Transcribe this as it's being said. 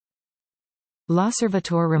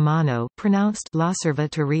L'Osservatore Romano, pronounced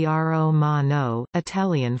L'Osservatore Romano,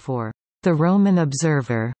 Italian for the Roman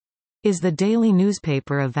Observer, is the daily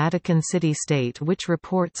newspaper of Vatican City State which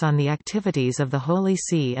reports on the activities of the Holy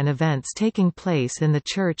See and events taking place in the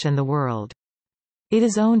Church and the world. It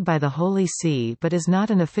is owned by the Holy See but is not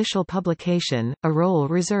an official publication, a role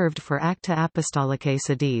reserved for Acta Apostolicae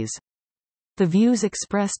Sedis. The views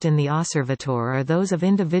expressed in the Osservatore are those of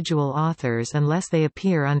individual authors unless they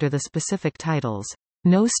appear under the specific titles,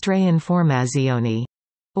 Nostre Informazioni,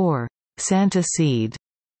 or Santa Sede.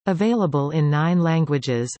 Available in 9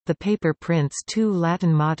 languages, the paper prints 2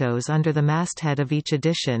 Latin mottos under the masthead of each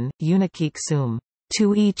edition, Unique sum,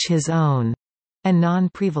 to each his own, and non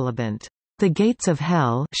prevalebant, the gates of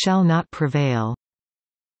hell shall not prevail.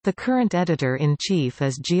 The current editor-in-chief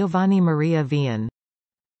is Giovanni Maria Vian.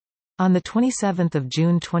 On 27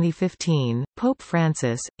 June 2015, Pope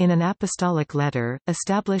Francis, in an apostolic letter,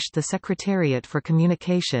 established the Secretariat for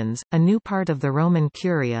Communications, a new part of the Roman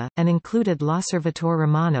Curia, and included L'Osservatore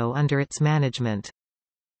Romano under its management.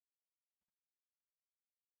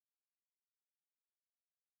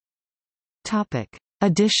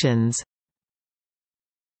 Editions.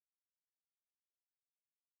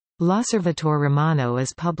 L'Osservatore Romano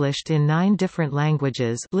is published in 9 different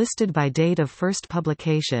languages listed by date of first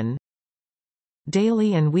publication.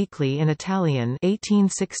 Daily and weekly in Italian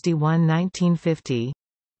 1861–1950,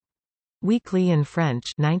 weekly in French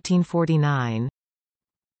 1949,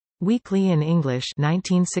 weekly in English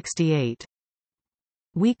 1968,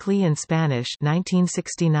 weekly in Spanish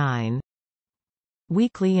 1969,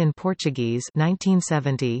 weekly in Portuguese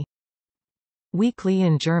 1970, weekly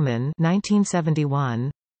in German 1971,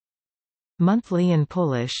 monthly in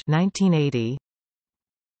Polish 1980,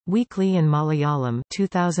 weekly in Malayalam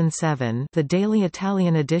 2007. The daily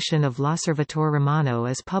Italian edition of L'Osservatore Romano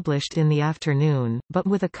is published in the afternoon, but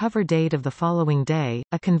with a cover date of the following day,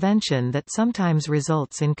 a convention that sometimes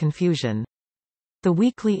results in confusion. The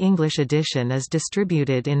weekly English edition is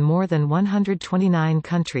distributed in more than 129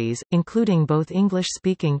 countries, including both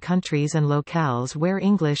English-speaking countries and locales where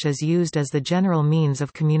English is used as the general means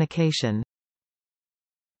of communication.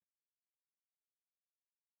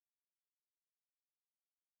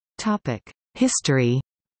 History.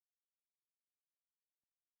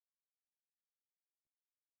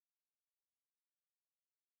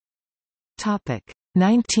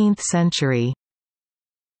 19th century.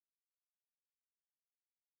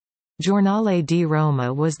 Giornale di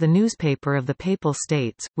Roma was the newspaper of the Papal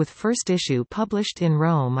States, with first issue published in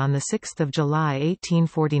Rome on 6 July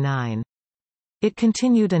 1849. It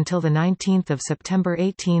continued until 19 September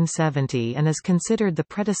 1870 and is considered the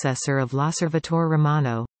predecessor of L'Osservatore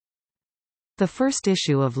Romano. The first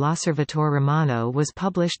issue of L'Osservatore Romano was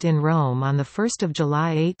published in Rome on 1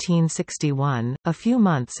 July 1861, a few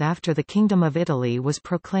months after the Kingdom of Italy was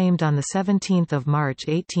proclaimed on 17 March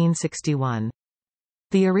 1861.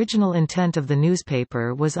 The original intent of the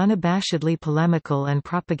newspaper was unabashedly polemical and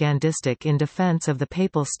propagandistic in defense of the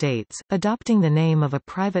Papal States, adopting the name of a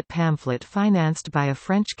private pamphlet financed by a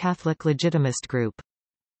French Catholic legitimist group.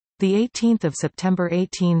 The 18th of September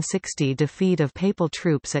 1860 defeat of papal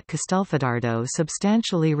troops at Castelfidardo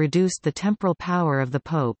substantially reduced the temporal power of the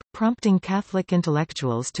Pope, prompting Catholic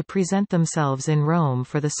intellectuals to present themselves in Rome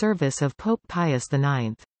for the service of Pope Pius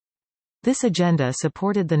IX. This agenda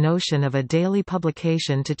supported the notion of a daily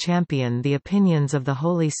publication to champion the opinions of the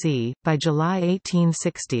Holy See. By July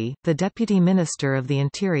 1860, the Deputy Minister of the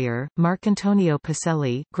Interior, Marcantonio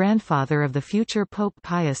Pacelli, grandfather of the future Pope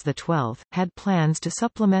Pius XII, had plans to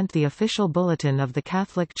supplement the official bulletin of the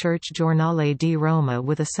Catholic Church Giornale di Roma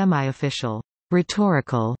with a semi-official,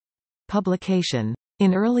 rhetorical publication.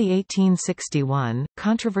 In early 1861,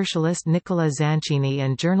 controversialist Nicola Zancini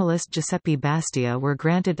and journalist Giuseppe Bastia were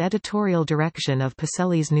granted editorial direction of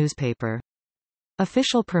Pacelli's newspaper.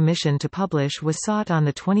 Official permission to publish was sought on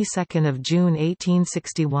the 22nd of June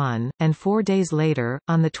 1861, and 4 days later,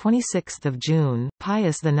 on the 26th of June,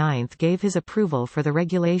 Pius IX gave his approval for the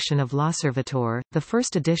regulation of L'Osservatore. The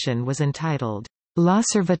first edition was entitled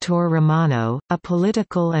L'Osservatore Romano, a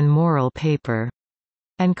political and moral paper,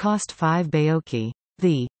 and cost 5 baiocchi.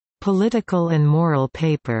 The political and moral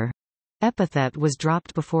paper epithet was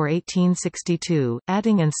dropped before 1862,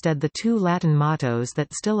 adding instead the 2 Latin mottos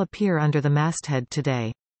that still appear under the masthead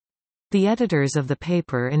today. The editors of the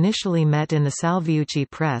paper initially met in the Salviucci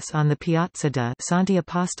press on the Piazza de' Santi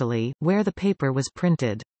Apostoli, where the paper was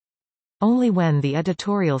printed. Only when the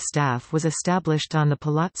editorial staff was established on the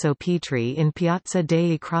Palazzo Petri in Piazza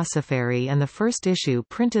dei Crociferi and the first issue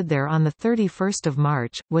printed there on 31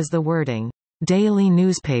 March, was the wording, "daily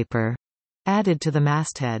newspaper," added to the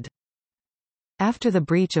masthead. After the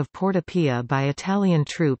breach of Porta Pia by Italian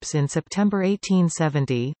troops in September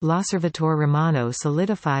 1870, L'Osservatore Romano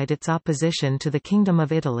solidified its opposition to the Kingdom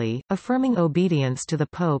of Italy, affirming obedience to the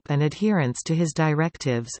Pope and adherence to his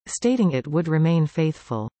directives, stating it would remain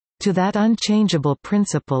faithful to that unchangeable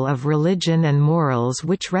principle of religion and morals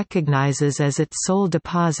which recognizes as its sole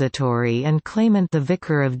depository and claimant the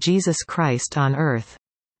Vicar of Jesus Christ on earth.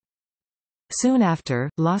 Soon after,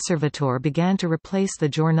 L'Osservatore began to replace the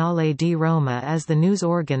Giornale di Roma as the news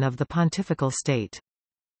organ of the Pontifical State.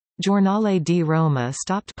 Giornale di Roma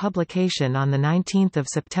stopped publication on 19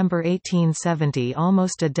 September 1870,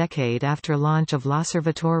 almost a decade after launch of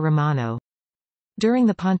L'Osservatore Romano. During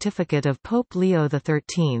the pontificate of Pope Leo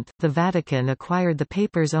XIII, the Vatican acquired the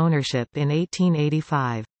paper's ownership in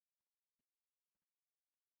 1885.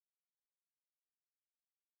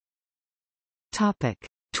 Topic: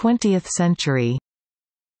 20th century.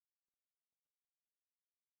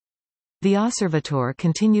 The Osservatore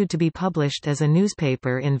continued to be published as a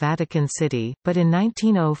newspaper in Vatican City, but in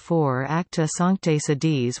 1904 Acta Sanctae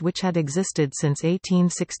Sedis, which had existed since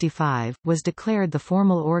 1865, was declared the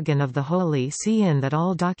formal organ of the Holy See in that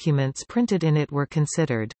all documents printed in it were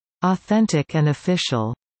considered authentic and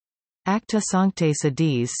official. Acta Sanctae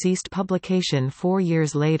Sedis ceased publication 4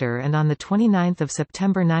 years later, and on 29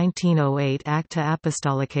 September 1908 Acta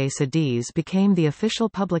Apostolicae Sedis became the official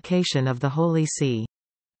publication of the Holy See.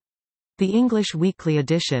 The English weekly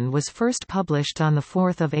edition was first published on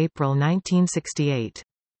 4 April 1968.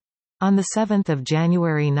 On 7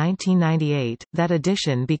 January 1998, that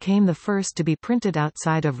edition became the first to be printed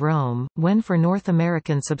outside of Rome, when for North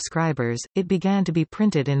American subscribers, it began to be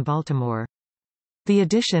printed in Baltimore. The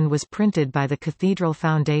edition was printed by the Cathedral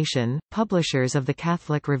Foundation, publishers of the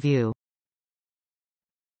Catholic Review.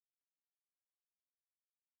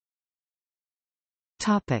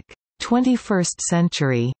 Topic: 21st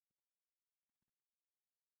century.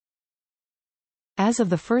 As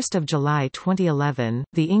of 1 July 2011,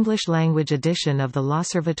 the English-language edition of the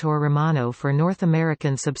L'Osservatore Romano for North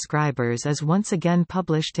American subscribers is once again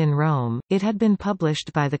published in Rome. It had been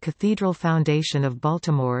published by the Cathedral Foundation of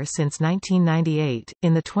Baltimore since 1998.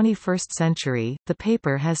 In the 21st century, the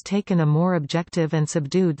paper has taken a more objective and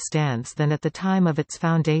subdued stance than at the time of its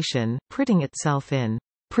foundation, priding itself in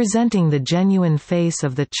presenting the genuine face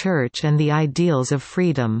of the Church and the ideals of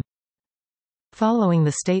freedom. Following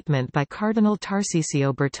the statement by Cardinal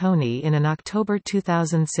Tarcisio Bertone in an October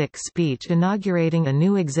 2006 speech inaugurating a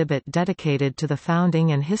new exhibit dedicated to the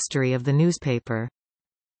founding and history of the newspaper.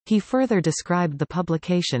 He further described the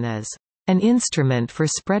publication as an instrument for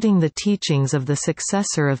spreading the teachings of the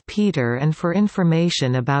successor of Peter and for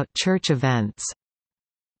information about church events.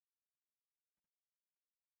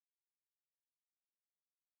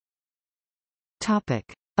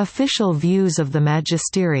 Topic: Official views of the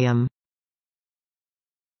Magisterium.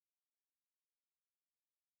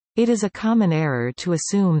 It is a common error to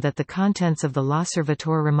assume that the contents of the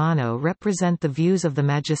L'Osservatore Romano represent the views of the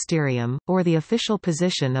Magisterium, or the official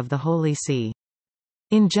position of the Holy See.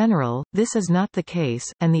 In general, this is not the case,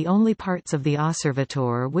 and the only parts of the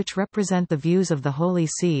Osservatore which represent the views of the Holy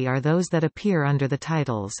See are those that appear under the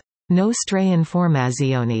titles Nostre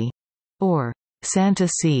Informazioni or Santa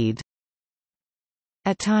Sede.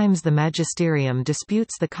 At times the Magisterium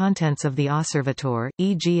disputes the contents of the Osservatore,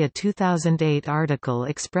 e.g. a 2008 article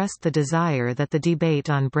expressed the desire that the debate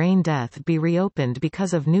on brain death be reopened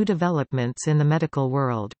because of new developments in the medical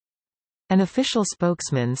world. An official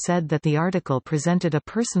spokesman said that the article presented a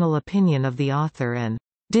personal opinion of the author and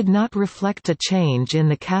did not reflect a change in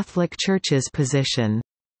the Catholic Church's position.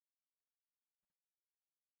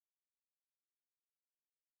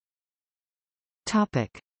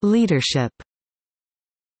 Leadership.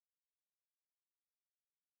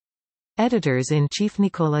 Editors-in-chief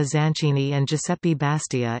Nicola Zancini and Giuseppe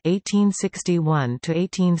Bastia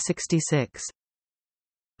 (1861–1866),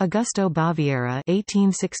 Augusto Baviera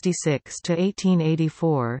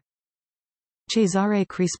 (1866–1884), Cesare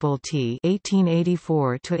Crispolti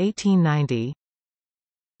 (1884–1890),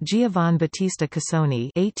 Giovan Battista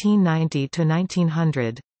Cassoni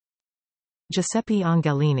 (1890–1900), Giuseppe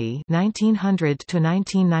Angelini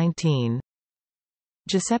 (1900–1919).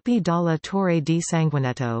 Giuseppe Dalla Torre di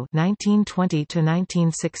Sanguinetto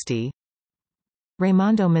 (1920–1960),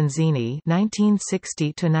 Raimondo Manzini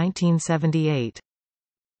 (1960–1978),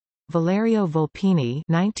 Valerio Volpini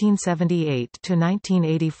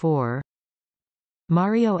 (1978–1984),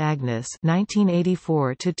 Mario Agnes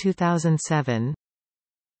 (1984–2007),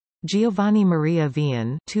 Giovanni Maria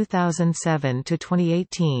Vian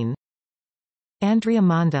 (2007–2018), Andrea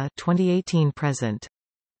Monda (2018–present).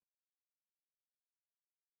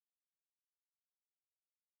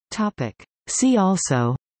 See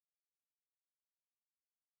also: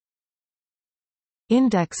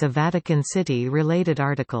 Index of Vatican City related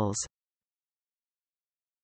articles.